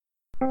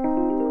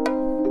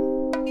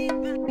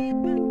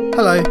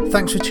Hello,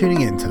 thanks for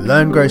tuning in to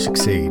Learn, Grow,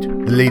 Succeed,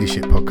 the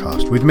leadership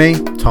podcast with me,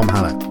 Tom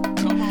Hallett.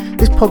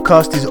 This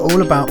podcast is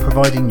all about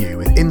providing you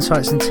with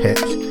insights and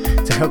tips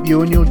to help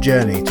you on your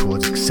journey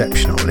towards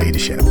exceptional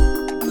leadership.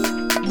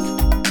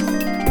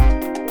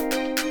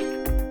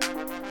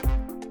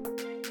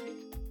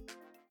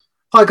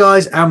 Hi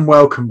guys, and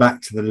welcome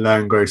back to the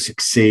Learn, Grow,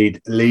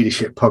 Succeed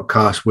leadership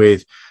podcast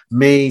with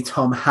me,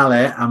 Tom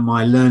Hallett, and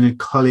my learned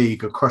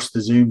colleague across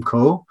the Zoom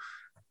call.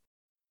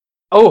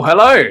 Oh,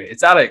 hello,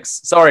 it's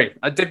Alex. Sorry,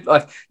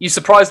 you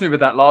surprised me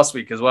with that last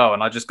week as well,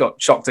 and I just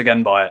got shocked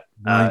again by it.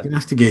 You're going to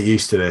have to get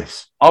used to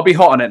this. I'll be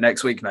hot on it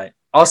next week, mate.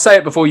 I'll say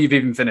it before you've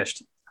even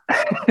finished.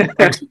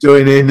 Thanks for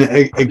joining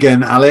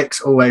again,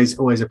 Alex.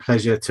 Always a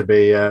pleasure to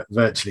be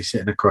virtually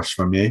sitting across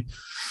from you.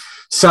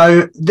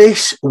 So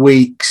this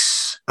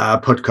week's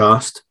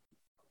podcast,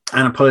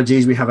 and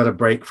apologies, we have had a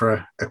break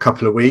for a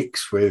couple of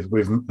weeks with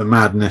the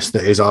madness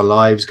that is our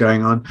lives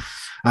going on.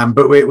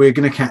 But we're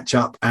going to catch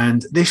up,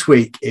 and this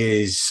week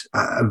is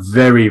a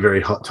very,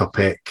 very hot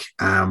topic,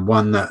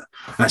 one that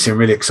actually I'm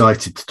really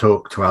excited to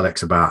talk to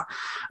Alex about.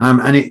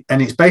 And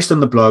it's based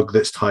on the blog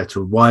that's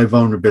titled "Why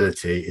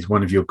Vulnerability is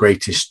One of Your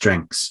Greatest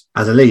Strengths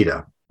as a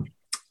Leader."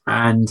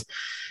 And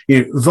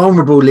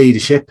vulnerable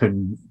leadership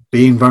and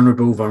being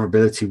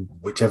vulnerability,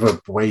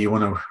 whichever way you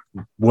want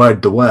to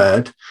word the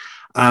word,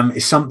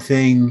 is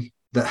something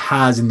that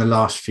has in the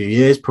last few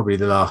years, probably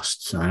the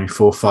last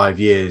 4 or 5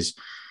 years,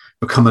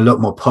 become a lot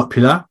more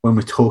popular when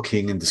we're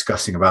talking and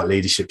discussing about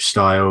leadership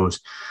styles.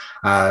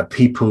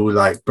 People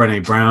like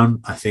Brené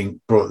Brown, I think,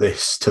 brought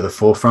this to the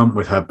forefront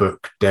with her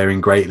book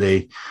Daring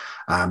Greatly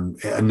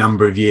a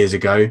number of years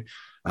ago.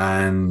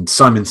 And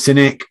Simon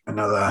Sinek,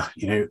 another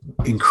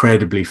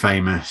incredibly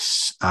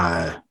famous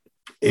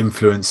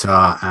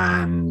influencer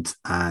and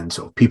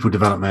sort of people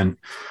development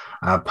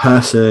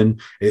person,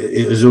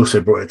 it has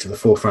also brought it to the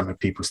forefront of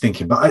people's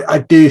thinking. But I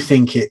do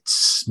think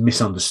it's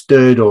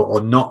misunderstood or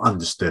not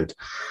understood.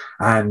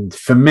 And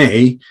for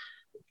me,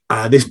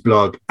 this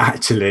blog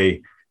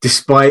actually,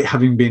 despite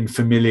having been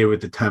familiar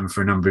with the term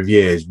for a number of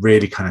years,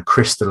 really kind of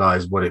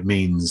crystallized what it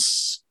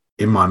means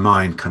in my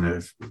mind kind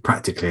of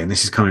practically. And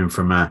this is coming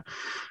from a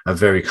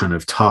very kind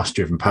of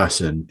task-driven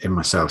person in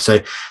myself.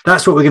 So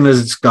that's what we're going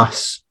to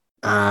discuss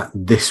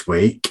this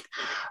week.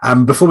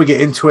 Before we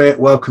get into it,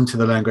 welcome to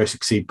the Learn, Grow,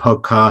 Succeed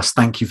podcast.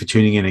 Thank you for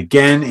tuning in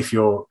again if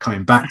you're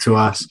coming back to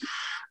us.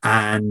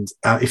 And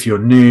if you're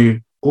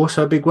new,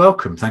 also a big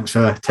welcome. Thanks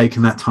for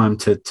taking that time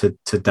to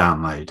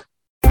download.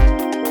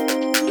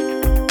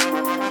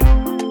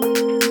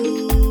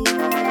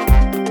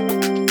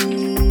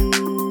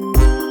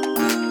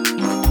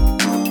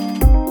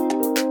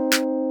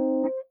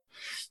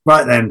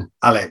 Right then,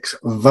 Alex,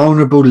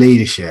 vulnerable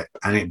leadership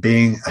and it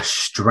being a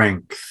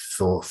strength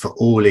for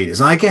all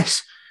leaders. I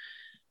guess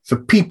for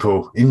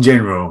people in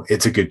general,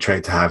 it's a good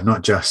trait to have,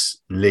 not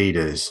just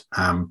leaders.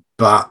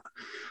 But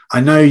I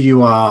know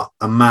you are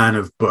a man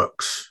of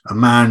books, a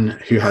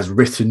man who has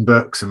written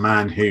books, a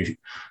man who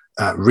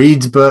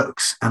reads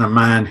books, and a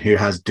man who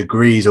has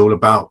degrees all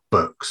about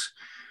books.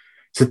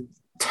 So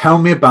tell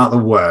me about the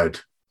word.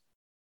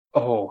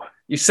 Oh,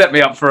 you set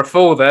me up for a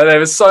fall there. There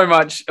was so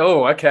much.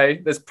 Oh, okay.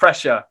 There's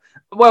pressure.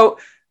 Well,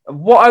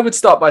 what I would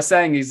start by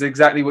saying is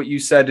exactly what you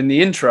said in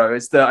the intro,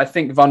 is that I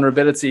think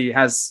vulnerability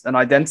has an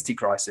identity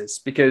crisis.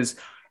 Because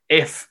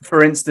if,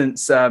 for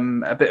instance,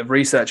 a bit of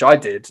research I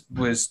did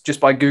was just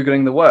by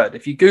Googling the word,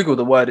 if you Google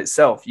the word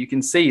itself, you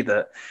can see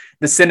that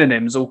the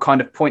synonyms all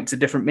kind of point to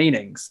different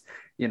meanings.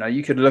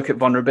 You could look at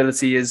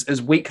vulnerability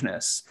as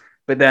weakness,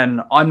 but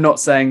then I'm not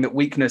saying that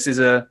weakness is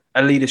a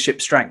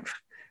leadership strength.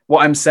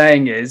 What I'm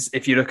saying is,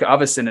 if you look at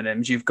other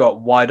synonyms, you've got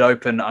wide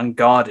open,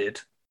 unguarded.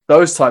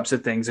 Those types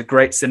of things are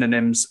great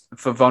synonyms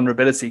for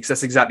vulnerability, because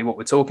that's exactly what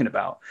we're talking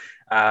about.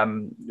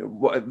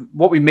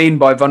 What we mean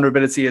by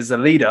vulnerability as a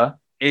leader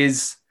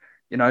is,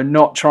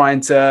 not trying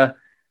to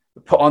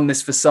put on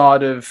this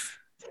facade of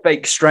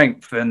fake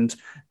strength and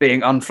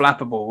being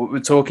unflappable. What we're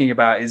talking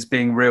about is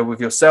being real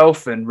with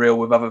yourself and real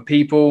with other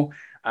people,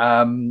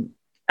 and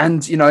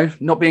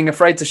not being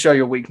afraid to show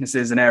your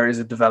weaknesses and areas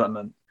of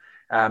development,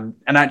 and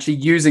actually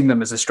using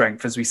them as a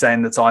strength, as we say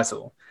in the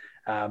title.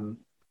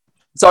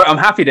 So I'm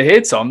happy to hear,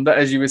 Tom, that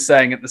as you were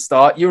saying at the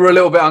start, you were a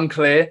little bit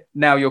unclear.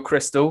 Now you're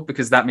crystal,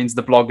 because that means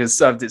the blog has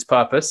served its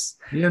purpose.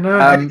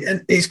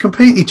 It's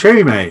completely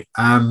true, mate.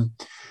 Like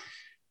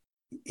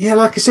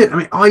I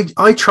said,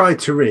 I tried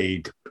to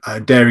read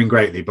Daring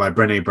Greatly by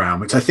Brené Brown,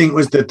 which I think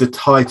was the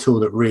title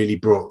that really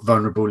brought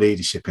vulnerable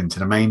leadership into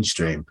the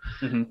mainstream.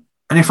 Mm-hmm.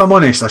 And if I'm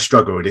honest, I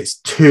struggled. It's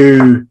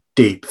too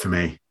deep for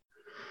me.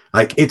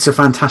 It's a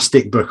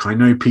fantastic book. I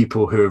know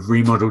people who have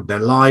remodeled their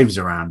lives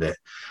around it.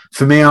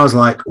 For me, I was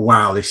like,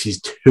 wow, this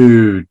is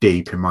too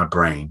deep in my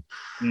brain.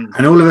 Mm.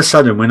 And all of a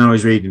sudden, when I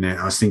was reading it,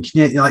 I was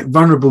thinking,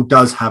 vulnerable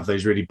does have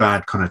those really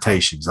bad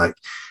connotations.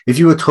 If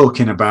you were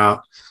talking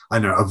about,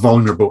 a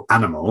vulnerable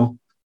animal,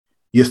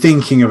 you're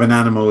thinking of an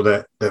animal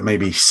that may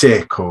be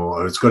sick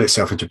or has got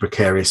itself into a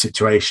precarious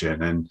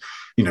situation. And,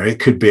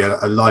 it could be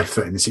a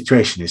life-threatening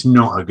situation. It's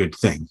not a good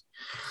thing.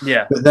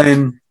 Yeah. But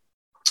then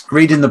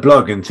reading the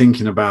blog and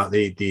thinking about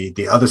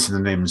the other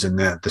synonyms and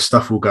the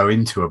stuff we'll go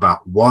into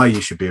about why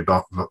you should be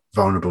a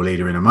vulnerable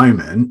leader in a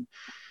moment,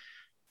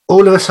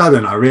 all of a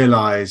sudden I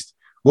realized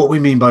what we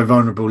mean by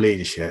vulnerable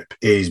leadership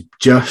is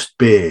just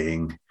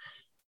being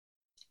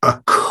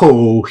a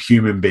cool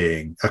human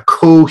being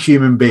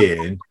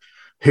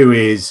who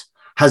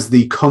has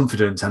the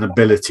confidence and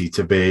ability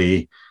to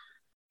be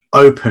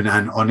open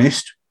and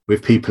honest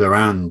with people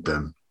around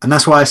them. And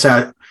that's why I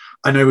say,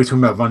 I know we're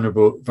talking about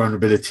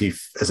vulnerability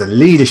as a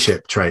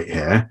leadership trait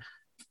here,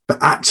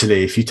 but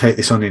actually, if you take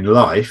this on in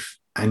life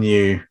and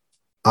you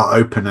are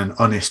open and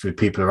honest with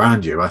people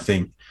around you, I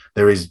think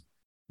there is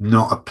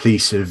not a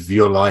piece of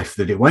your life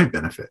that it won't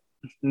benefit.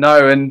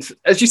 No, and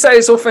as you say,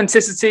 it's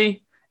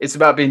authenticity. It's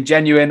about being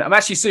genuine. I'm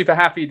actually super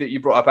happy that you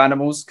brought up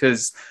animals,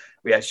 because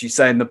we actually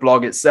say in the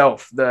blog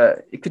itself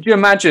that could you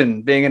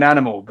imagine being an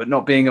animal but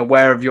not being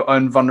aware of your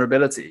own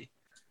vulnerability?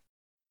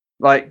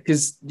 Like,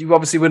 because you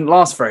obviously wouldn't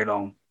last very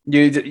long.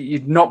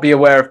 You'd not be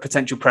aware of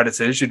potential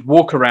predators. You'd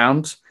walk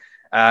around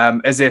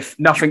as if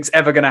nothing's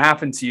ever going to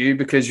happen to you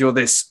because you're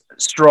this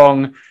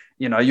strong,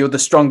 you're the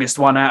strongest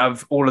one out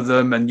of all of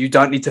them, and you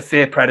don't need to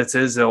fear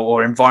predators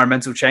or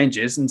environmental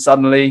changes. And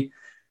suddenly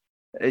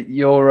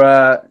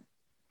you're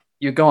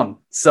gone.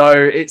 So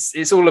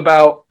it's all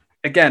about,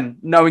 again,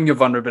 knowing your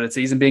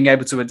vulnerabilities and being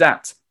able to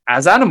adapt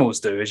as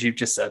animals do, as you've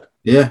just said.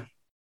 Yeah,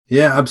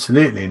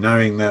 absolutely.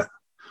 Knowing that,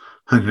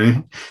 I don't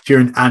know, if you're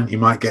an ant, you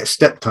might get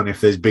stepped on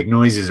if there's big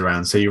noises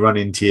around. So you run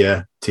into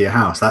your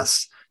house.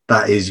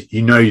 That is,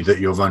 that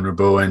you're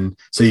vulnerable. And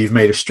so you've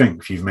made a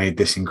strength. You've made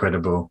this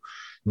incredible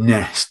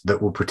nest that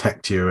will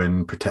protect you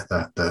and protect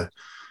the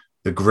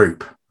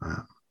group.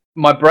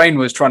 My brain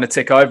was trying to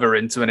tick over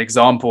into an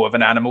example of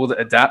an animal that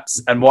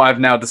adapts. And what I've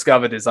now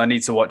discovered is I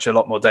need to watch a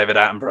lot more David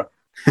Attenborough.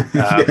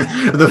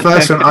 The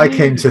first one I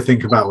came to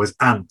think about was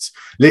ants,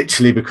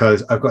 literally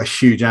because I've got a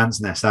huge ants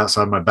nest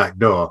outside my back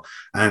door,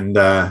 and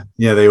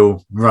they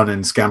all run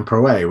and scamper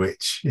away,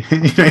 which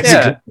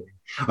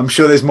I'm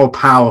sure there's more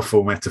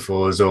powerful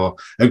metaphors or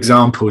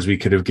examples we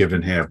could have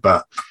given here,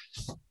 but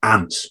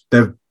ants,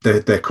 they're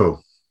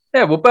cool.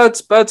 Yeah, well,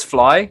 birds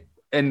fly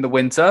in the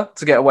winter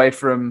to get away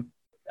from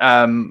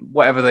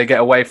whatever they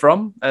get away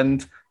from,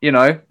 and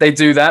they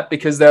do that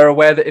because they're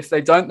aware that if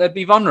they don't, they'd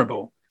be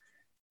vulnerable.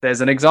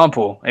 There's an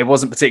example. It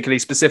wasn't particularly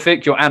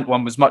specific. Your ant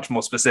one was much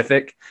more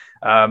specific.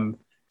 But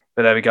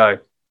there we go.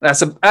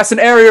 That's an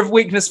area of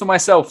weakness for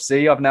myself.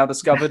 See, I've now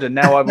discovered, and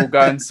now I will go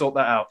and sort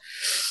that out.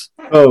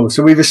 Oh,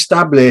 so we've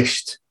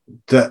established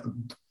that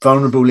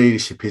vulnerable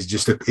leadership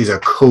is a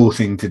cool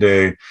thing to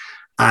do,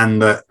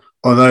 and that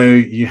although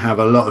you have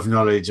a lot of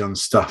knowledge on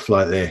stuff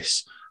like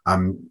this,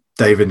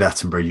 David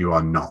Attenborough, you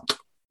are not.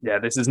 Yeah,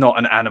 this is not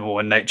an animal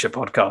and nature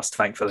podcast,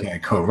 thankfully. Okay,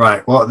 cool.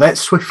 Right. Well, let's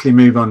swiftly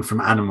move on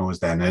from animals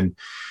then and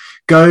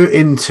go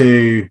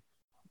into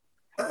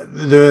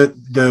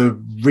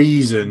the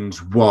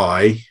reasons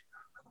why,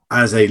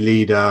 as a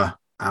leader,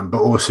 but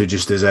also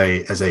just as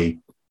a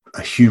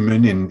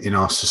human in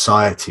our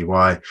society,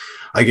 why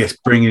I guess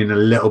bringing in a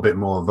little bit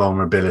more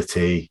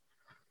vulnerability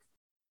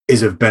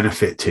is of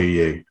benefit to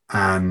you.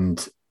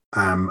 And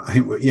I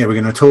think we're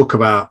going to talk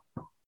about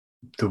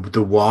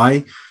the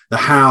why, the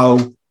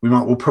how.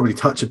 We'll probably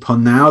touch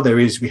upon now.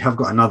 We have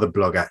got another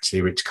blog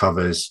actually which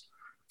covers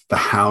the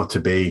how to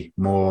be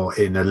more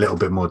in a little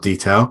bit more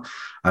detail.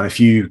 If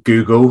you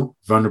Google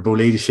vulnerable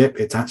leadership,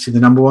 it's actually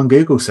the number one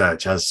Google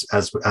search as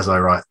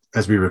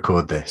we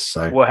record this.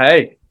 So, well,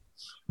 hey,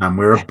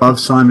 we're above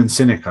Simon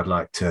Sinek, I'd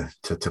like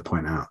to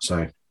point out.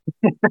 So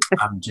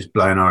I'm just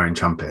blowing our own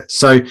trumpet.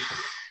 So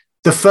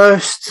the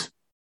first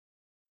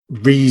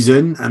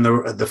reason and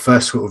the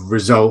first sort of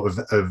result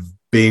of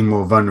being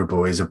more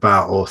vulnerable is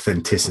about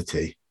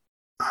authenticity.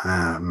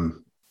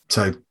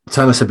 So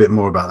tell us a bit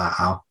more about that,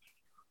 Al.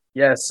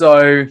 Yeah,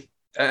 so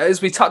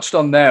as we touched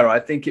on there, I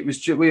think it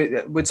was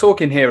we're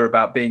talking here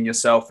about being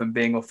yourself and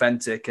being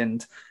authentic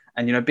and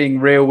being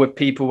real with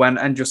people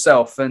and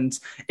yourself. And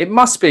it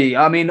must be,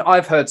 I mean,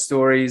 I've heard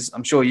stories,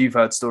 I'm sure you've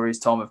heard stories,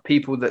 Tom, of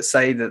people that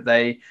say that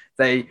they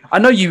I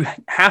know you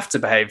have to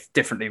behave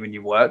differently when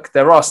you work.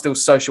 There are still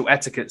social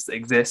etiquettes that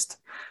exist.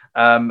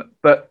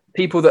 But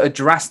people that are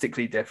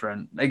drastically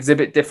different,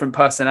 exhibit different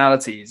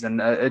personalities,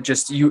 and are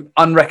just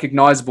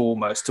unrecognizable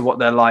almost to what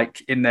they're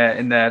like in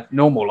their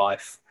normal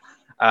life,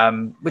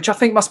 which I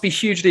think must be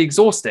hugely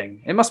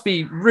exhausting. It must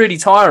be really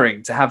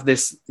tiring to have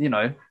this,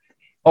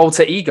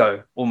 alter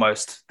ego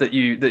almost that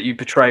you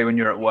portray when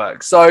you're at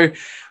work. So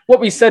what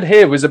we said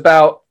here was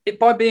about it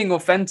by being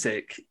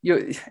authentic.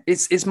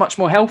 It's much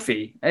more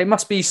healthy. It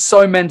must be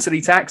so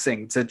mentally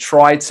taxing to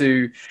try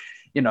to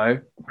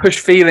push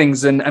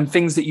feelings and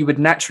things that you would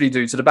naturally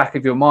do to the back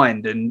of your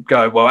mind and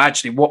go, well,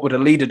 actually, what would a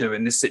leader do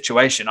in this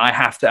situation? I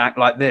have to act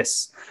like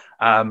this.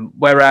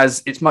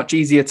 Whereas it's much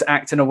easier to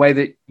act in a way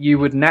that you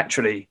would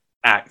naturally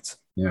act.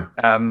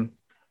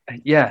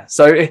 Yeah.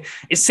 So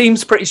it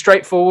seems pretty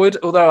straightforward,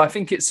 although I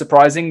think it's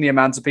surprising the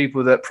amount of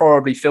people that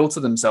probably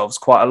filter themselves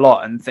quite a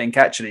lot and think,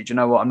 actually, do you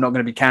know what? I'm not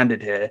going to be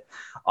candid here.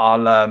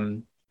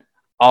 I'll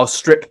I'll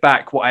strip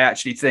back what I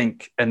actually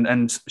think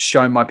and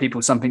show my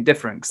people something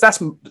different. Because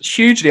that's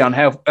hugely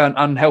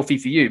unhealthy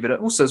for you, but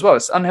also as well,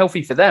 it's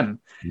unhealthy for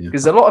them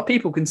because a lot of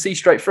people can see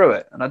straight through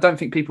it. And I don't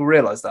think people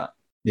realize that.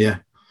 Yeah.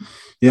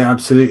 Yeah,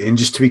 absolutely. And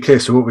just to be clear,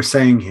 so what we're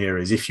saying here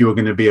is if you're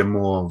going to be a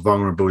more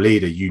vulnerable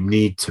leader, you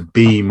need to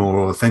be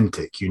more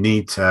authentic. You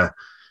need to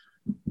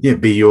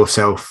be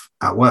yourself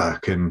at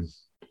work. And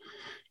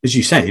as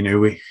you say,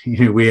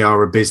 we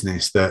are a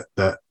business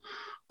that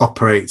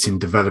operates in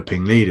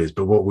developing leaders,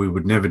 but what we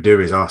would never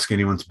do is ask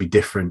anyone to be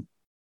different,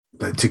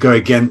 to go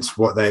against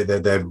what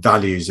their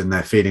values and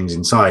their feelings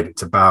inside.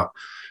 It's about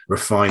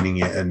refining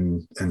it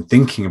and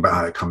thinking about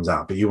how it comes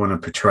out. But you want to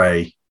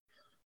portray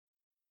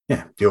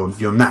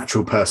your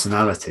natural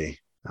personality.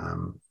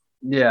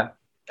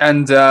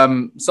 And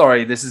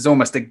sorry, this is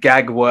almost a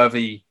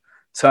gag-worthy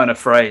turn of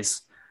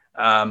phrase,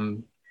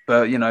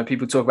 but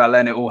people talk about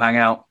letting it all hang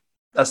out.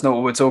 That's not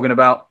what we're talking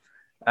about.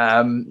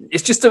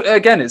 It's just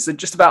it's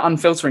just about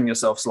unfiltering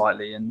yourself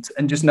slightly and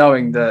just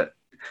knowing that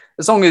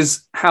as long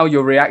as how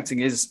you're reacting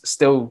is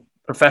still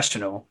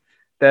professional,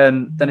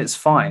 then it's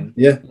fine.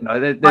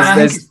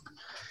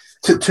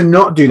 To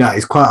not do that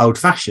is quite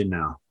old-fashioned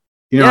now.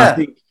 I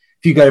think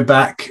if you go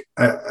back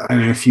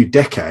a few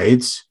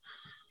decades,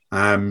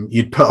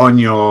 you'd put on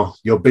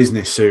your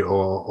business suit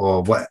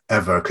or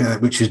whatever,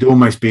 which would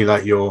almost be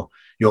like your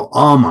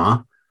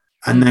armor.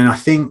 And then I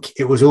think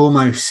it was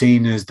almost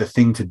seen as the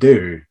thing to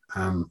do.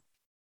 And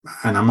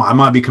I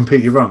might be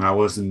completely wrong. I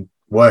wasn't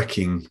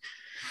working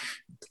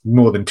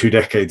more than 2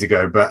 decades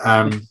ago, but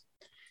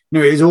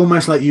it's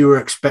almost like you were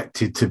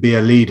expected to be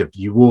a leader.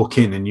 You walk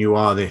in and you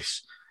are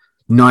this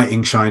knight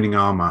in shining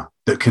armor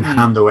that can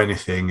handle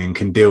anything and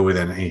can deal with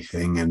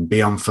anything and be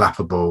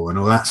unflappable and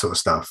all that sort of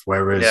stuff.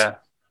 Whereas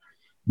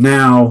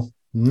now,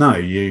 no,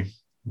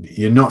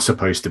 you're not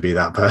supposed to be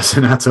that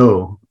person at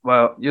all.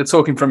 Well, you're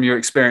talking from your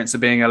experience of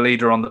being a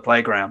leader on the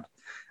playground.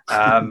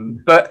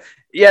 But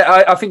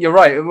I think you're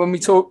right. When we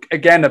talk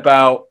again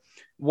about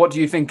what do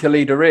you think a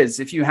leader is,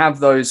 if you have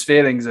those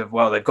feelings of,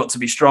 well, they've got to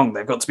be strong,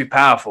 they've got to be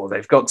powerful,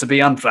 they've got to be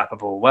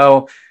unflappable,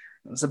 well,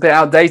 it's a bit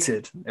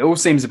outdated. It all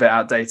seems a bit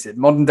outdated.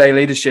 Modern day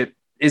leadership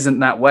isn't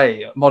that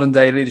way. Modern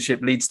day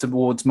leadership leads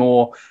towards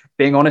more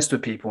being honest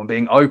with people and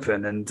being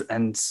open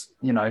and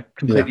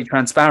completely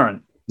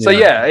transparent. So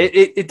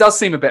it does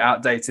seem a bit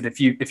outdated if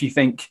you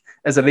think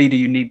as a leader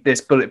you need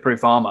this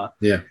bulletproof armor.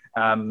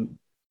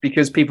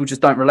 Because people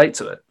just don't relate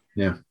to it.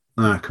 No,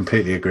 I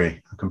completely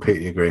agree.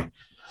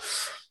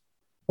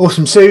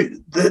 Awesome. So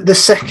the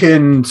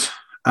second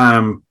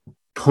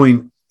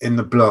point in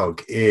the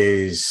blog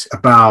is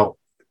about,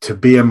 to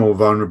be a more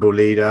vulnerable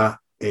leader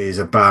is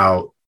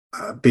about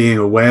being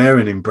aware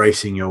and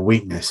embracing your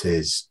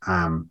weaknesses.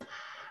 And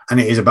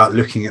it is about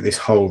looking at this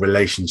whole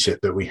relationship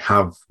that we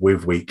have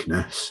with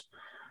weakness.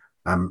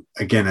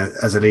 Again,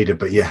 as a leader,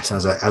 but yes,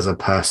 as a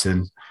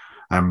person.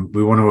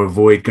 We want to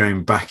avoid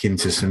going back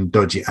into some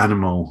dodgy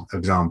animal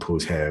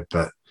examples here,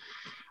 but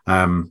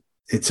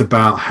it's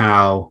about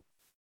how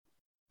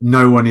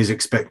no one is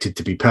expected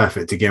to be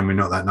perfect. Again, we're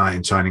not that knight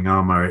in shining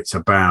armor. It's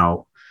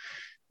about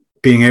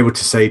being able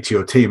to say to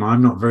your team,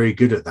 I'm not very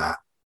good at that.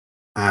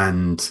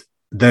 And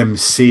them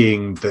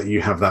seeing that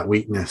you have that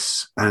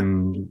weakness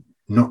and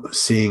not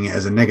seeing it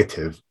as a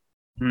negative.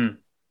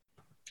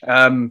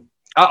 I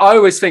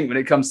always think when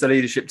it comes to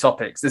leadership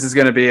topics, this is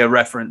going to be a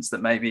reference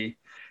that maybe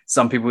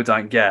some people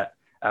don't get.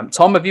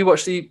 Tom, have you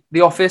watched the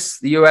Office,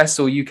 the US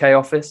or UK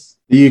Office?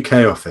 The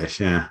UK Office,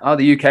 yeah. Oh,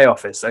 the UK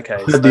Office.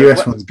 Okay. The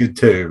US one's good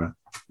too.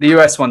 The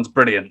US one's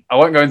brilliant. I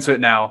won't go into it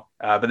now,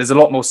 but there's a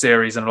lot more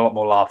series and a lot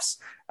more laughs.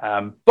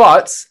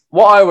 But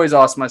what I always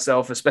ask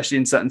myself, especially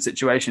in certain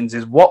situations,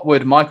 is what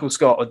would Michael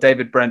Scott or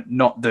David Brent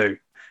not do?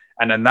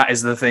 And then that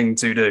is the thing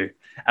to do.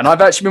 And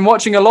I've actually been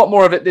watching a lot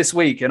more of it this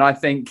week. And I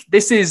think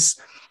this is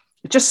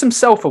just some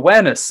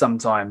self-awareness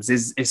sometimes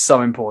is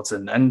so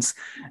important. And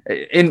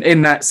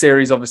in that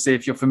series, obviously,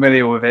 if you're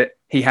familiar with it,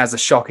 he has a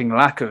shocking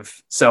lack of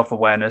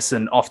self-awareness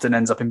and often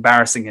ends up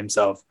embarrassing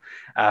himself.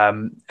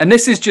 And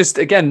this is just,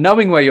 again,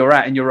 knowing where you're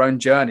at in your own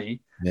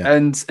journey.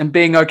 And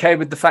being okay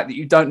with the fact that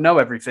you don't know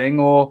everything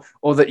or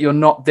that you're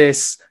not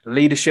this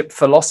leadership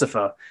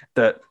philosopher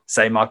that,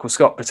 say, Michael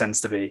Scott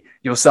pretends to be.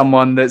 You're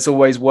someone that's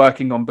always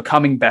working on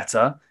becoming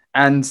better,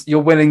 and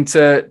you're willing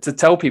to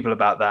tell people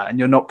about that, and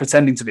you're not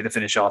pretending to be the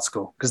finished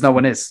article, because no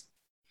one is.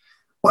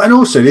 Well, and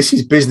also, this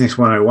is business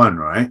 101,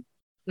 right?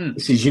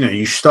 This is,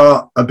 you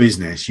start a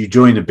business, you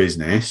join a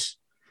business,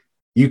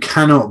 you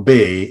cannot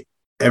be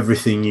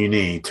everything you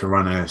need to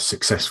run a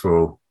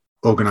successful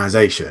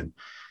organization.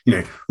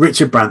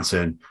 Richard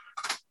Branson,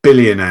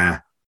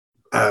 billionaire,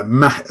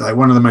 like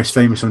one of the most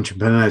famous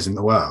entrepreneurs in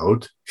the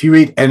world. If you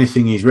read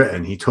anything he's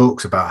written, he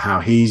talks about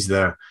how he's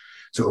the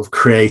sort of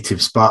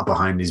creative spark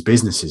behind his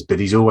businesses, but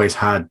he's always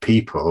had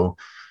people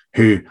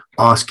who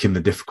ask him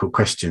the difficult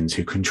questions,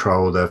 who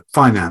control the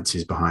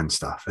finances behind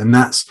stuff. And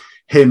that's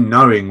him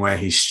knowing where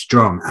he's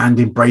strong and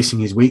embracing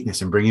his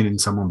weakness and bringing in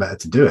someone better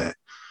to do it,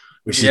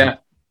 which is,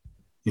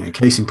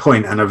 case in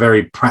point, and a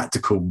very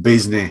practical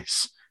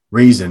business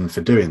reason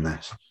for doing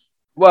this.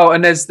 Well,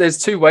 and there's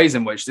two ways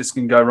in which this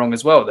can go wrong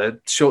as well. The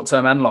short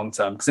term and long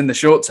term. Because in the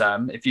short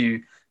term, if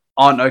you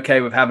aren't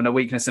okay with having a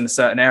weakness in a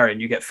certain area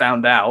and you get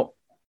found out,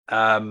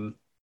 that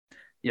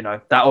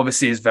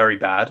obviously is very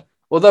bad.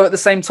 Although at the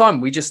same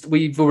time,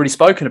 we've already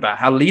spoken about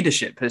how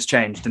leadership has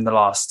changed in the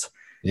last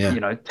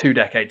 2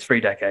 decades,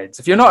 3 decades.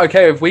 If you're not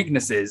okay with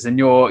weaknesses and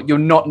you're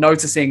not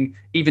noticing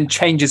even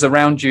changes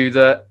around you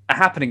that are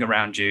happening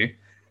around you,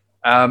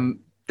 then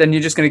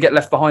you're just going to get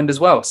left behind as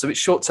well. So it's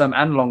short term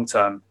and long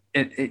term.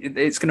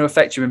 It's going to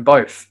affect you in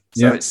both.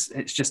 So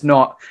it's just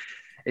not.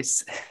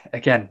 It's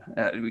again,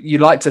 you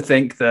like to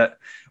think that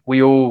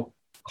we all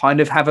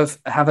kind of have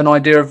an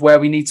idea of where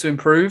we need to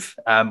improve.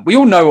 We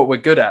all know what we're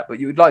good at, but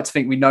you would like to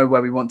think we know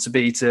where we want to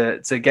be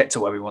to get to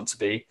where we want to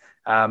be.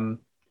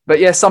 But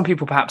yeah, some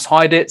people perhaps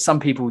hide it. Some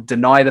people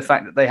deny the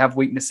fact that they have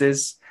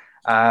weaknesses,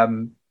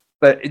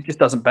 but it just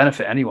doesn't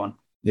benefit anyone.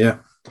 Yeah.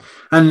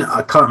 And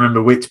I can't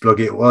remember which blog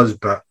it was,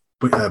 but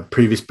a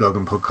previous blog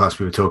and podcast,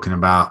 we were talking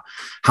about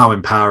how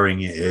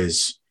empowering it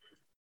is.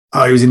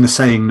 Oh, it was in the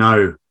Saying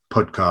No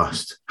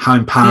podcast, how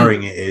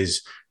empowering it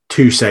is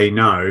to say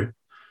no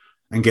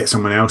and get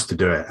someone else to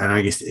do it. And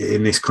I guess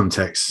in this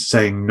context,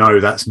 saying no,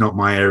 that's not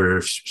my area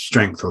of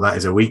strength, or that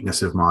is a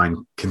weakness of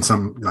mine. Can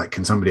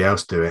somebody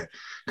else do it?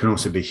 Can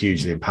also be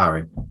hugely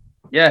empowering.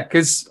 Yeah,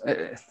 because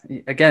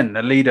again,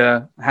 a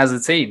leader has a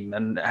team,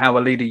 and how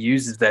a leader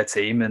uses their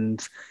team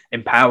and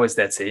empowers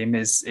their team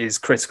is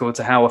critical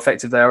to how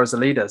effective they are as a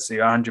leader. So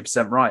you're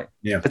 100% right.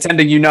 Yeah.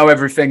 Pretending you know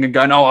everything and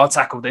going, oh, I'll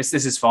tackle this.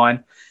 This is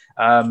fine.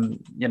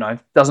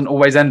 Doesn't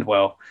always end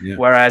well. Yeah.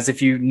 Whereas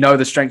if you know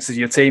the strengths of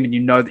your team and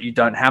you know that you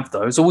don't have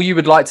those, or you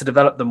would like to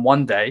develop them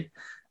one day,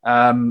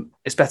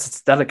 it's better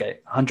to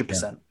delegate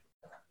 100%.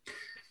 Yeah.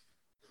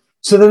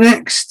 So the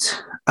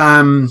next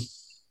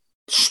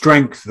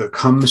strength that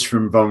comes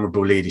from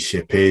vulnerable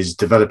leadership is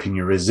developing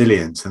your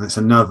resilience. And that's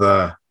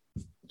another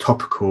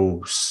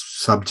topical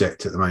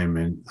subject at the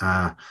moment,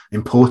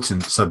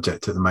 important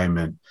subject at the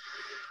moment,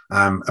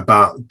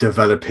 about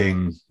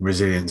developing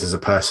resilience as a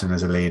person,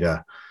 as a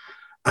leader.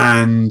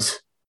 And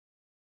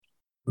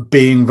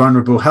being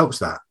vulnerable helps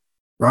that,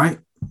 right?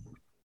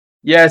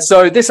 Yeah,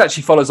 so this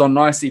actually follows on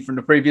nicely from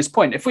the previous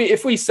point.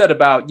 If we said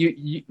about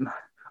you,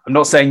 I'm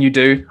not saying you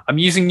do, I'm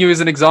using you as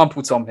an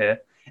example, Tom, here.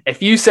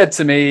 If you said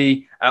to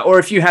me, or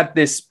if you had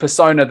this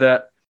persona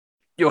that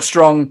you're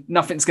strong,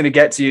 nothing's going to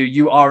get to you,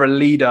 you are a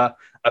leader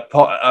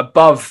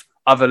above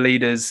other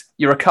leaders,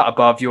 you're a cut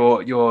above,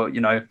 you're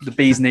the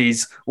bee's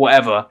knees,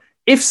 whatever.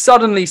 If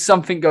suddenly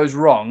something goes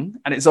wrong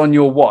and it's on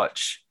your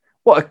watch,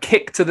 what a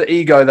kick to the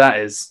ego that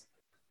is.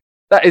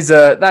 That is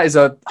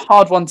a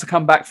hard one to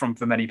come back from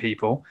for many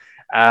people.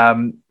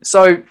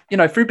 So,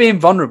 through being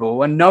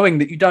vulnerable and knowing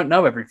that you don't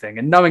know everything,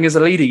 and knowing as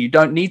a leader, you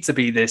don't need to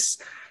be this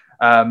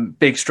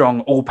big,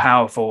 strong,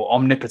 all-powerful,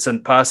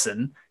 omnipotent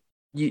person.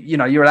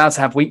 You're allowed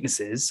to have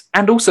weaknesses.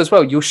 And also as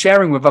well, you're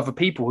sharing with other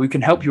people who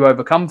can help you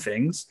overcome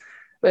things.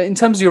 But in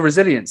terms of your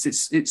resilience,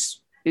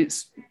 it's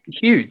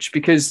huge,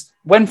 because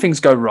when things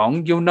go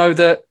wrong, you'll know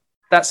that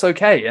that's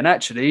okay. And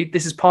actually,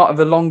 this is part of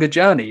a longer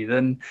journey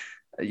than,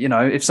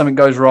 if something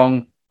goes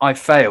wrong, I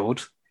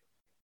failed,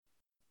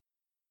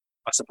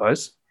 I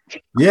suppose.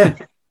 Yeah,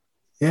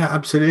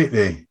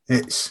 absolutely.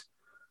 It's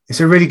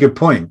a really good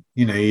point.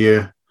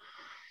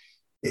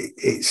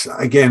 It's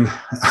again,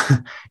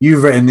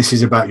 you've written this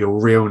is about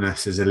your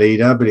realness as a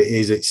leader, but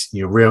it's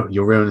your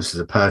realness as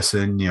a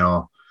person,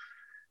 your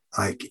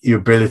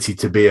ability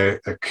to be a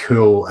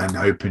cool and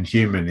open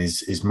human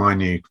is my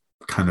new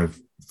kind of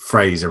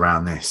phrase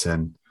around this.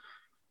 And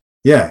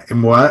yeah,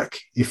 in work,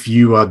 if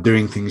you are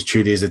doing things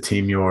truly as a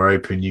team, you are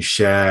open, you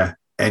share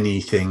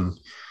anything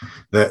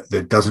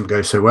that doesn't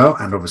go so well,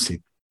 and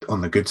obviously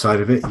on the good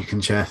side of it, you can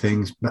share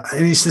things.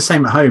 And it's the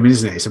same at home,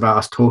 isn't it? It's about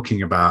us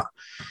talking about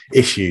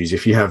issues.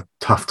 If you have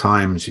tough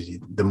times,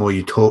 the more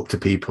you talk to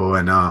people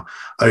and are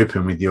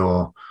open with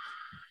your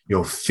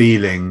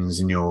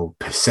feelings and your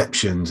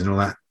perceptions and all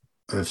that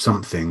of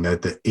something,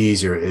 the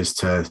easier it is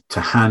to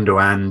handle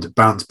and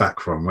bounce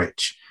back from,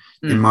 which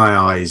in my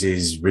eyes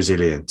is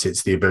resilience.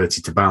 It's the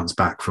ability to bounce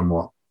back from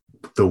what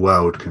the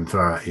world can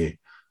throw at you.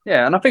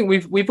 Yeah, and I think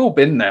we've all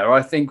been there.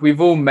 I think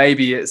we've all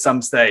maybe at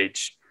some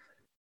stage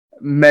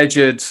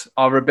measured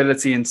our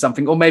ability in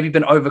something, or maybe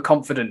been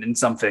overconfident in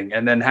something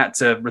and then had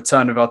to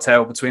return with our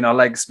tail between our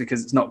legs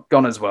because it's not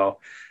gone as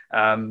well.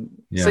 So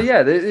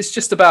it's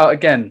just about,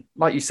 again,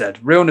 like you said,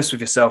 realness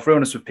with yourself,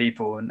 realness with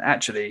people. And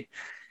actually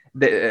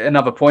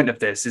another point of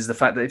this is the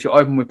fact that if you're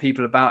open with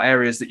people about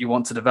areas that you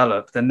want to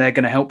develop, then they're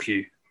going to help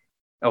you.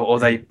 Or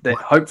they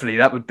hopefully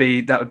that would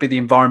be the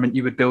environment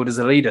you would build as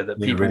a leader, that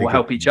people really will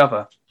help each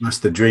other. That's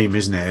the dream,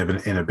 isn't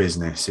it? In a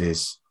business,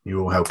 is you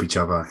all help each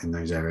other in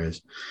those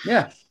areas.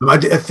 Yeah, I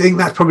think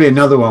that's probably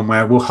another one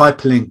where we'll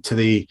hyperlink to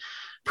the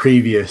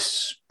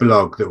previous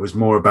blog that was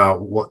more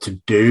about what to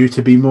do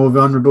to be more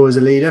vulnerable as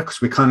a leader,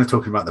 because we're kind of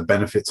talking about the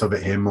benefits of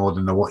it here more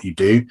than the what you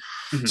do.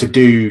 Mm-hmm. So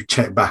do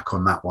check back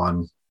on that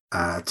one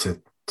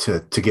to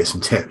get some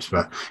tips.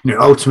 But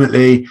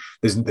ultimately,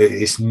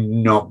 it's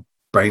not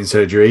brain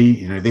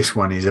surgery. This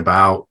one is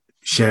about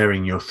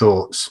sharing your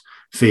thoughts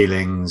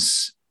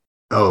feelings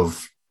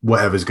of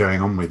whatever's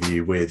going on with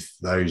you with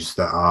those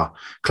that are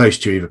close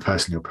to you, either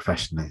personally or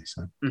professionally.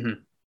 So,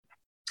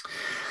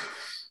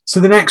 so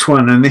the next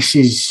one, and this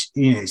is,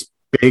 it's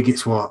big.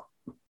 It's what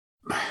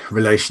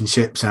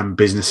relationships and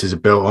businesses are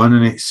built on,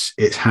 and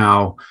it's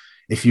how,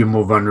 if you're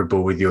more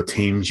vulnerable with your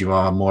teams, you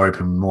are more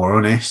open, more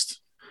honest.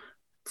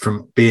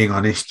 From being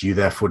honest, you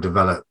therefore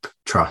develop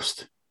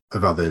trust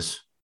of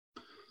others,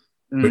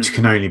 which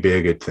can only be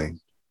a good thing.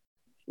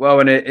 Well,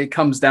 and it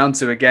comes down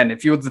to, again,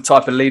 if you're the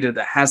type of leader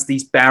that has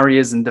these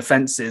barriers and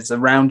defenses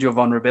around your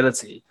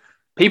vulnerability,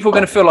 people are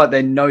going to feel like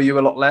they know you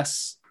a lot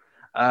less.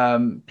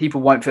 People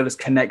won't feel as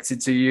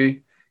connected to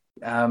you.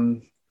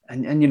 And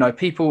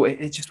people,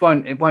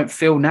 it won't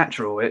feel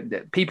natural.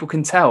 People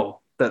can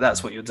tell that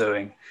that's what you're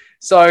doing.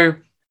 So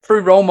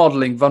through role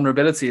modeling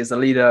vulnerability as a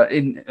leader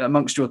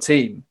amongst your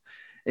team,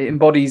 it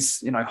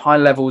embodies, high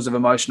levels of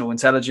emotional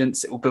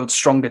intelligence. It will build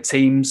stronger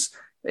teams.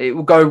 It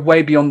will go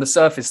way beyond the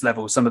surface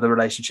level, some of the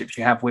relationships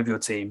you have with your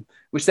team,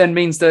 which then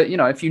means that,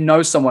 if you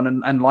know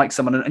someone and like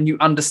someone and you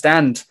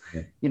understand,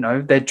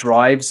 their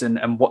drives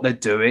and what they're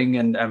doing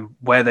and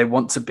where they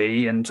want to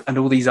be and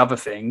all these other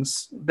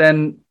things,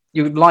 then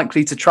you're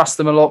likely to trust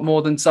them a lot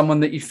more than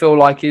someone that you feel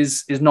like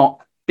is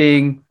not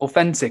being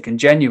authentic and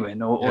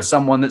genuine or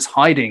someone that's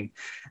hiding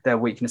their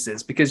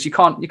weaknesses, because you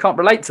can't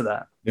relate to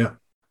that. Yeah.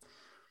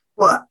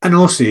 Well, and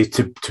also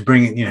to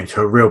bring it,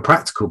 to a real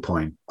practical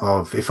point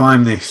of, if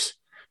I'm this,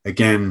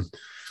 again,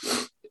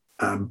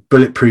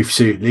 bulletproof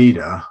suit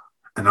leader,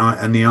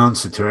 and the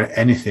answer to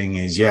anything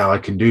is, yeah, I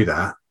can do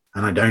that,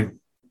 and I don't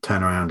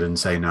turn around and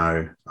say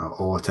no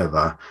or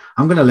whatever,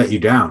 I'm going to let you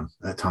down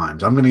at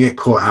times. I'm going to get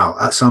caught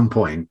out at some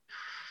point.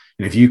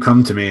 And if you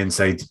come to me and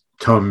say,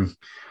 Tom,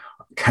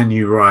 can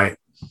you write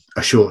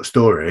a short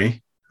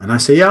story? And I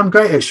say, yeah, I'm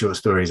great at short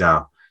stories,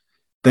 Al.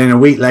 Then a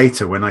week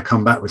later, when I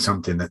come back with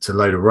something that's a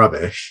load of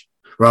rubbish,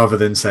 rather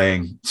than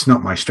saying, it's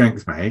not my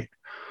strength, mate,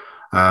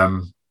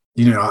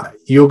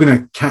 you're going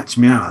to catch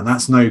me out, and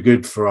that's no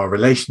good for our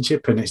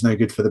relationship, and it's no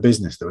good for the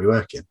business that we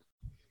work in.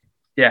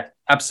 Yeah,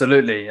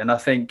 absolutely. And I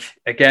think,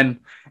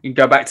 again, you can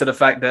go back to the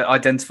fact that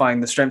identifying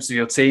the strengths of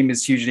your team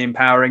is hugely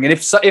empowering. And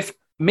if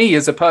me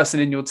as a person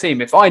in your team,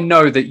 if I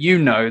know that you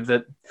know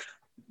that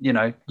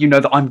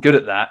I'm good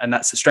at that, and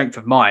that's a strength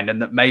of mine,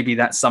 and that maybe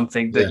that's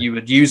something that you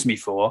would use me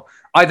for,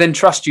 I then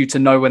trust you to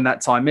know when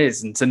that time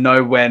is, and to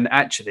know when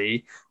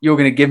actually you're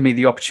going to give me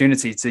the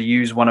opportunity to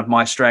use one of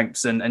my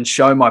strengths and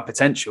show my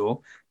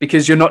potential,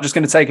 because you're not just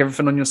going to take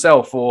everything on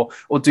yourself or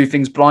do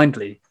things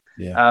blindly.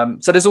 Yeah.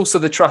 So there's also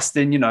the trust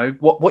in,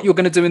 what you're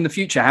going to do in the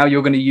future, how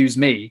you're going to use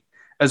me,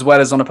 as well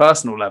as on a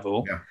personal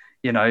level. Yeah.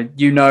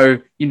 You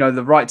know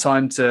the right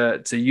time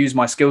to use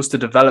my skills to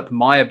develop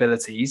my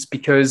abilities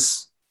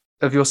because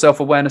of your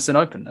self-awareness and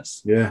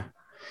openness. Yeah.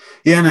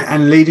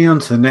 And leading on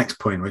to the next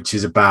point, which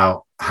is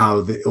about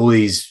how all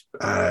these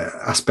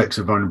aspects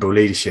of vulnerable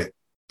leadership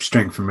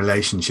strengthen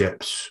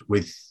relationships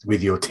with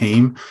your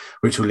team,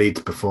 which will lead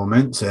to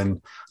performance.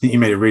 And I think you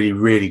made a really,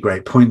 really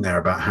great point there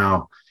about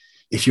how,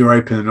 if you're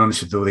open and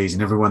honest with all these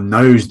and everyone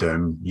knows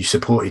them, you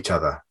support each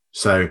other.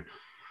 So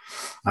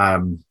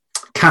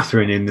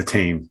Catherine in the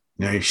team,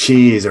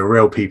 she is a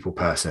real people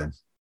person,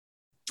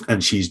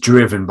 and she's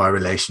driven by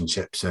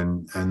relationships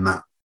and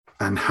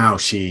how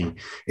she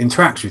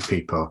interacts with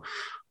people.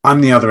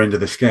 I'm the other end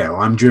of the scale.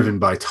 I'm driven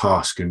by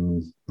task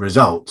and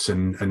results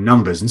and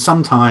numbers. And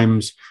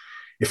sometimes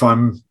if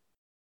I'm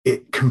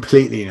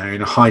completely,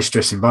 in a high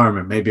stress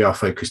environment, maybe I'll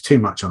focus too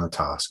much on the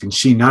task, and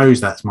she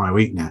knows that's my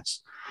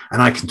weakness.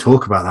 And I can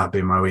talk about that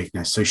being my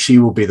weakness. So she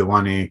will be the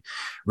one who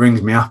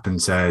rings me up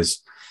and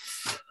says,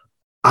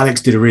 Alex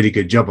did a really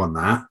good job on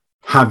that.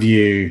 Have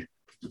you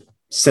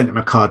sent him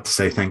a card to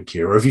say thank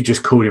you? Or have you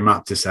just called him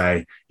up to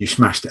say, you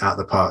smashed it out of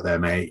the park there,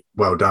 mate?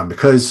 Well done.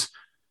 Because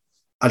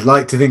I'd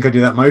like to think I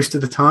do that most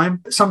of the time,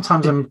 but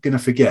sometimes I'm going to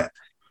forget.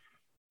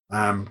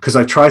 Because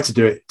I try to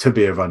do it to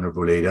be a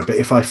vulnerable leader. But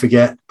if I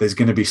forget, there's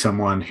going to be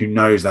someone who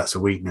knows that's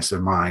a weakness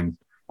of mine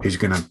who's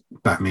going to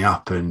back me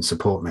up and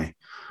support me,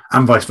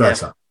 and vice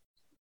versa.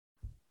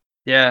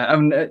 Yeah,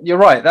 you're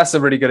right. That's a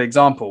really good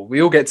example.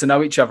 We all get to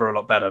know each other a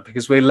lot better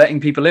because we're letting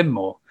people in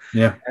more.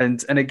 Yeah.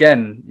 And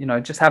again,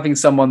 just having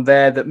someone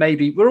there that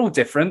maybe we're all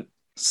different.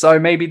 So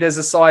maybe there's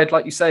a side,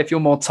 like you say, if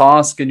you're more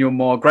task and you're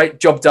more great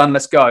job done,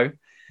 let's go.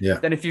 Yeah.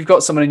 Then if you've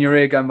got someone in your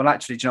ear going, well,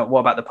 actually, do you know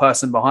what about the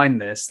person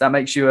behind this? That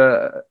makes you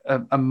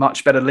a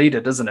much better leader,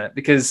 doesn't it?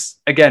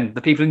 Because again,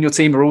 the people in your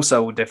team are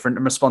also all different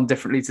and respond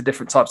differently to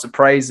different types of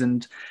praise.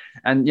 And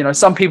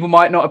some people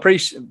might not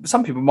appreciate,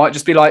 some people might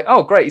just be like,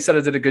 oh, great, you said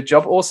I did a good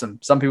job. Awesome.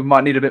 Some people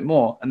might need a bit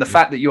more. And the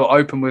fact that you're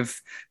open with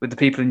the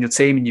people in your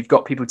team and you've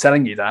got people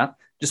telling you that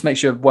just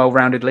makes you a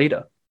well-rounded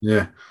leader.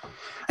 Yeah.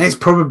 And it's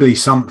probably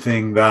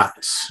something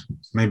that's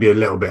maybe a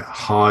little bit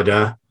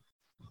harder.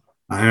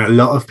 I know a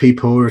lot of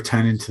people are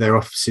returning to their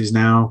offices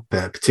now,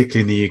 but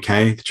particularly in the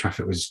UK. The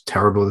traffic was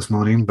terrible this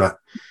morning, but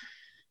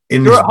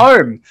you're at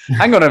home.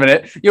 Hang on a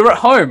minute. You're at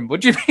home.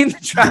 What do you mean the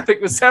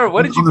traffic was terrible?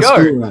 Where did you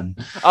go? Run.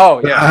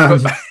 Oh, yeah.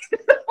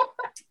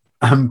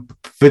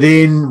 But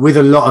with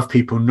a lot of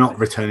people not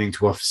returning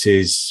to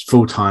offices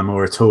full time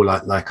or at all,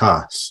 like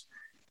us,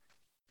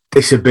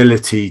 this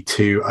ability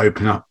to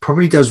open up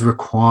probably does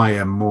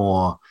require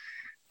more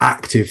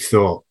active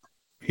thought.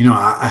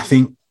 I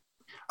think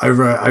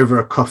over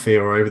a coffee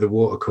or over the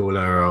water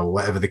cooler or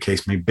whatever the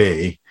case may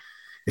be,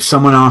 if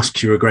someone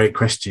asks you a great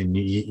question,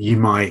 you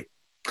might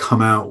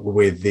come out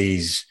with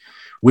these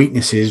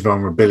weaknesses,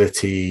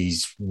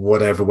 vulnerabilities,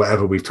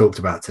 whatever we've talked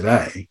about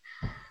today.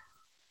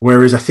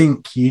 Whereas I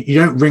think you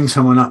don't ring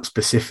someone up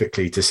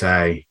specifically to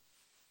say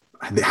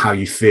how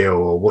you feel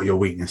or what your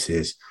weakness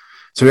is.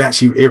 So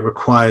it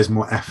requires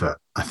more effort,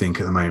 I think,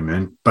 at the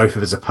moment, both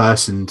as a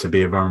person to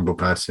be a vulnerable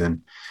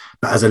person,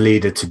 but as a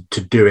leader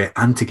to do it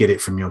and to get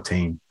it from your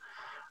team.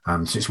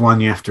 So it's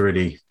one you have to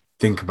really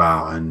think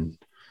about and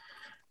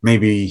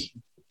maybe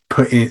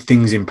put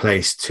things in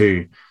place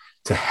to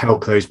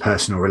help those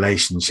personal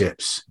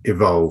relationships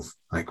evolve.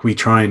 Like we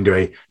try and do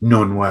a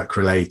non-work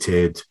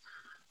related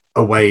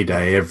away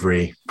day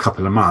every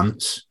couple of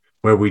months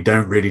where we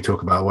don't really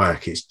talk about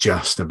work. It's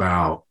just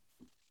about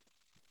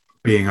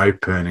being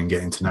open and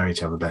getting to know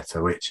each other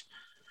better, which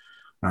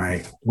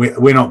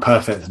we're not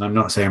perfect, and I'm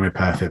not saying we're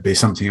perfect, but it's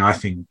something I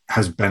think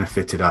has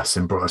benefited us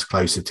and brought us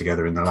closer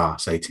together in the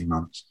last 18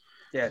 months.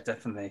 Yeah,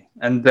 definitely.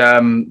 And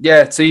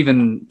to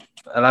even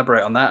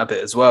elaborate on that a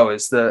bit as well,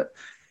 is that,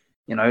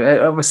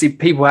 obviously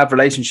people have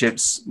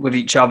relationships with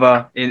each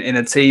other in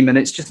a team, and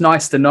it's just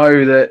nice to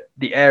know that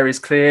the air is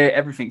clear,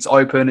 everything's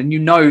open, and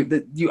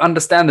that you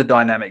understand the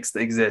dynamics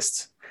that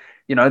exist.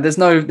 There's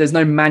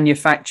no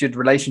manufactured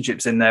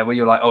relationships in there where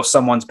you're like, oh,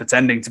 someone's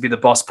pretending to be the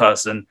boss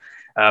person.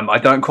 I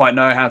don't quite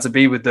know how to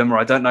be with them, or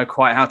I don't know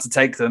quite how to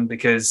take them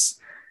because,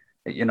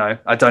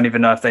 I don't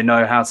even know if they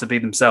know how to be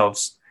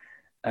themselves.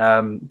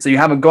 So you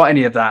haven't got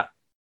any of that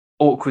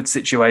awkward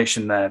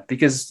situation there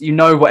because you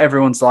know what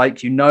everyone's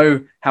like,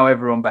 how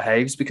everyone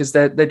behaves because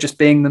they're just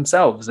being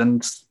themselves,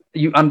 and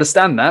you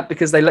understand that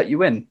because they let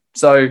you in.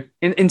 So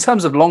in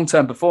terms of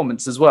long-term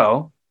performance as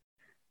well,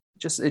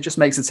 it just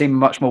makes the team a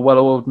much more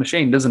well-oiled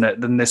machine, doesn't it,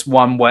 than this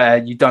one where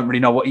you don't really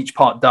know what each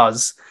part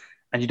does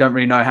and you don't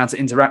really know how to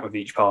interact with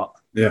each part.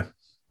 Yeah,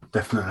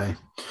 definitely.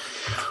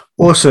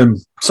 Awesome.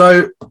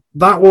 So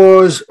that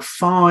was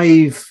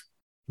 5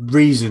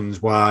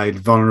 reasons why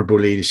vulnerable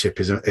leadership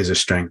is a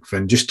strength.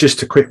 And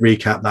just a quick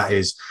recap, that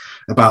is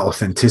about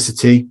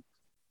authenticity.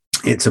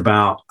 It's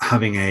about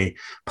having a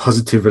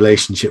positive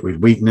relationship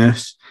with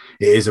weakness.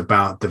 It is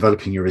about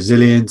developing your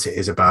resilience. It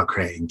is about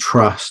creating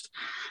trust.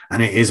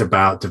 And it is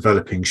about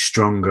developing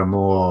stronger,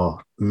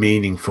 more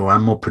meaningful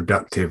and more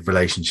productive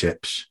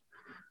relationships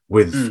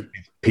with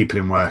people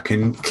in work.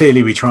 And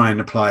clearly we try and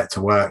apply it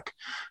to work.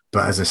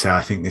 But as I say,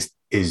 I think this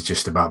is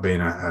just about being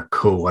a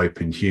cool,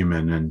 open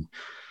human and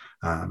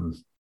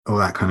all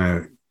that kind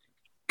of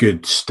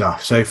good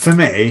stuff. So for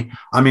me,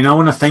 I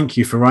want to thank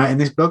you for writing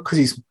this blog because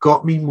it's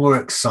got me more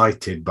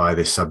excited by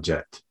this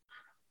subject.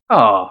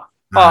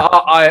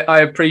 I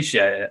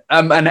appreciate it.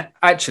 And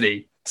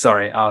actually,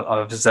 sorry,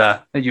 I was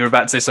you were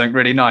about to say something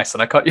really nice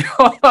and I cut you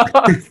off.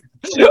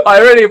 I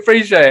really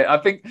appreciate it. I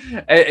think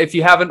if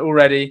you haven't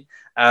already,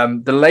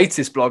 the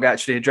latest blog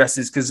actually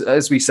addresses, because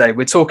as we say,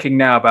 we're talking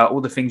now about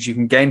all the things you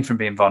can gain from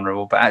being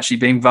vulnerable, but actually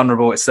being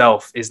vulnerable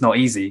itself is not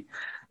easy.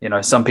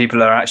 Some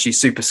people are actually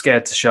super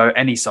scared to show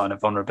any sign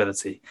of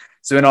vulnerability.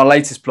 So in our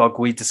latest blog,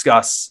 we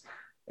discuss,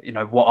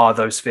 what are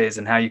those fears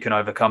and how you can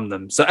overcome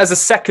them. So as a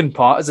second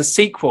part, as a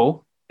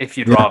sequel, if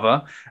you'd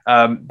rather,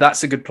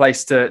 that's a good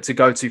place to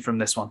go to from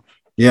this one.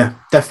 Yeah,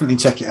 definitely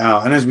check it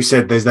out. And as we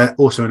said, there's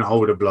also an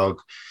older blog,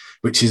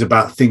 which is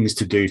about things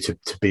to do to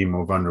be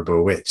more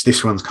vulnerable, which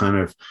this one's kind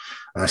of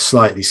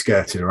slightly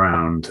skirted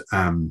around,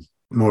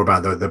 more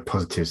about the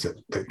positives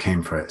that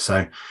came for it.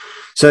 So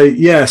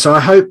I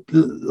hope,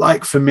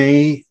 like for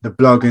me, the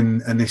blog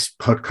and this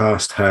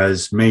podcast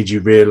has made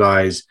you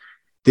realize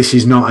this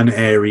is not an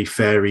airy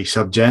fairy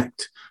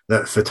subject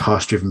that for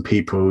task-driven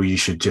people you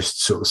should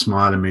just sort of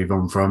smile and move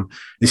on from.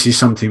 This is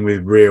something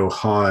with real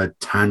hard,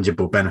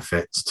 tangible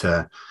benefits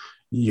to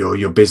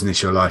your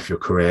business, your life, your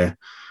career,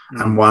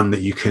 and one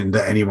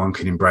that anyone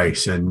can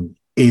embrace. And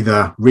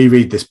either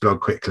reread this blog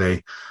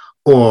quickly,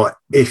 or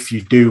if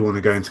you do want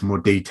to go into more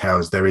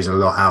details, there is a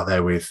lot out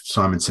there with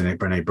Simon Sinek,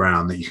 Brené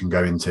Brown that you can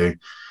go into.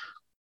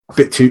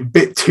 Bit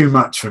too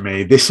much for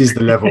me. This is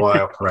the level I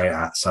operate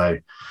at. So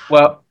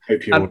well,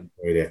 hope you all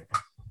enjoyed it.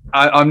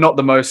 I'm not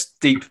the most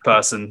deep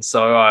person,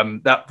 so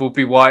that will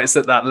be why it's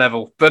at that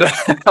level.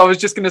 But I was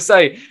just going to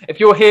say, if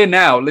you're here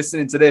now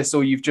listening to this,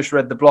 or you've just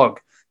read the blog,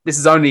 this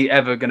is only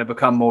ever going to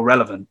become more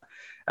relevant.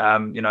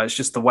 It's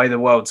just the way the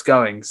world's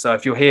going. So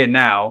if you're here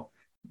now,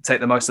 take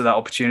the most of that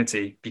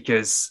opportunity,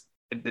 because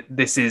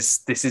this is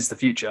the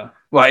future.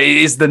 Well, it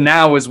is the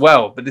now as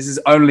well, but this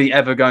is only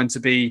ever going to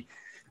be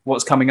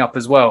what's coming up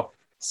as well.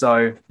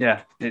 So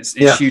yeah, it's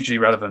hugely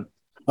relevant.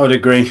 I would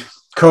agree.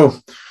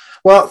 Cool.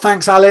 Well,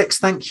 thanks, Alex.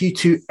 Thank you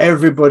to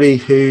everybody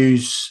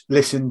who's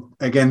listened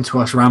again to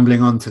us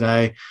rambling on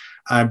today.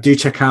 Do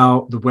check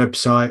out the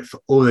website for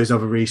all those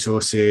other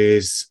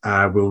resources.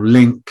 We'll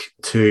link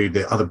to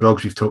the other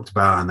blogs we've talked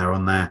about, and they're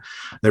on there.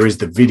 There is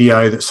the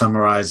video that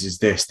summarizes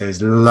this.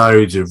 There's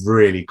loads of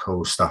really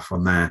cool stuff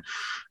on there.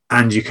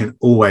 And you can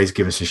always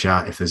give us a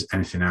shout if there's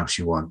anything else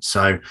you want.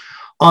 So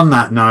on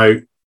that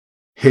note,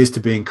 here's to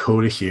being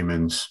cool to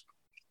humans.